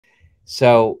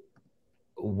So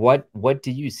what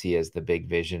do you see as the big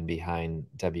vision behind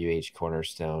WH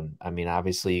Cornerstone? I mean,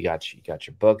 obviously you got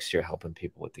your books, you're helping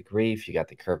people with the grief, you got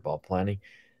the curveball planning.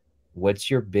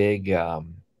 What's your big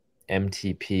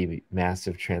MTP,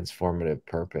 massive transformative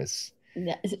purpose?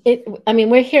 I mean,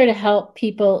 we're here to help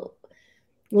people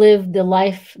live the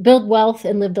life, build wealth,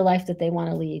 and live the life that they want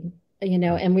to lead.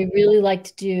 And we really like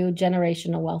to do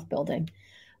generational wealth building.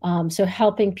 So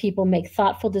helping people make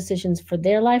thoughtful decisions for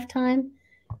their lifetime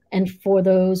and for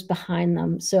those behind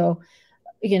them. So,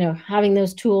 having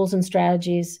those tools and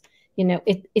strategies,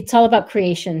 it's all about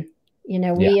creation.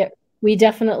 Yeah, We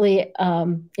definitely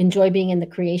enjoy being in the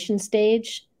creation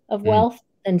stage of mm, wealth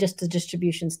than just the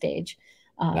distribution stage.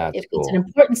 that's It's an cool.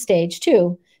 important stage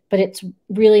too, but it's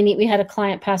really neat. We had a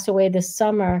client pass away this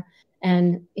summer,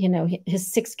 and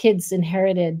his 6 kids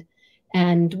inherited,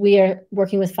 and we are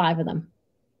working with 5 of them.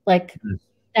 Like, Mm.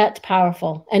 that's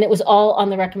powerful, and it was all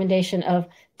on the recommendation of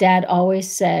Dad. Always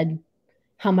said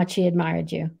how much he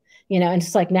admired you, and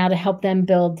it's like now to help them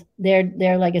build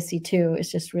their legacy too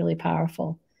is just really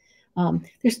powerful.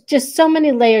 There's just so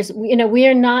many layers. We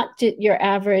are not your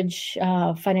average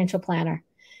financial planner.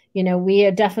 We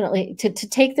are definitely to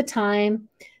take the time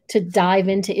to dive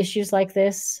into issues like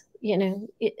this.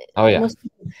 Oh yeah, Most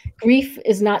grief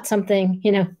is not something.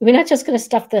 We're not just going to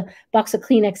stuff the box of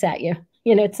Kleenex at you.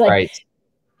 It's like, right.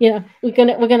 we're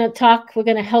gonna talk. We're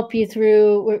gonna help you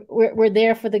through. We're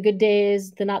there for the good days,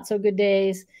 the not so good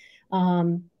days,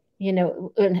 and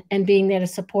being there to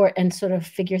support and sort of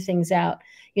figure things out.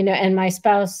 And my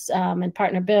spouse and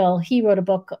partner Bill, he wrote a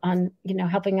book on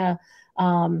helping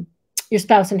your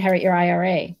spouse inherit your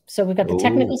IRA. So we've got the Ooh,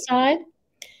 technical side,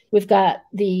 we've got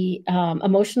the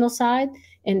emotional side,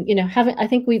 and I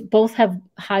think we both have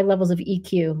high levels of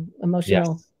EQ,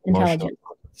 emotional yes, emotional intelligence.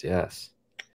 intelligence, yes.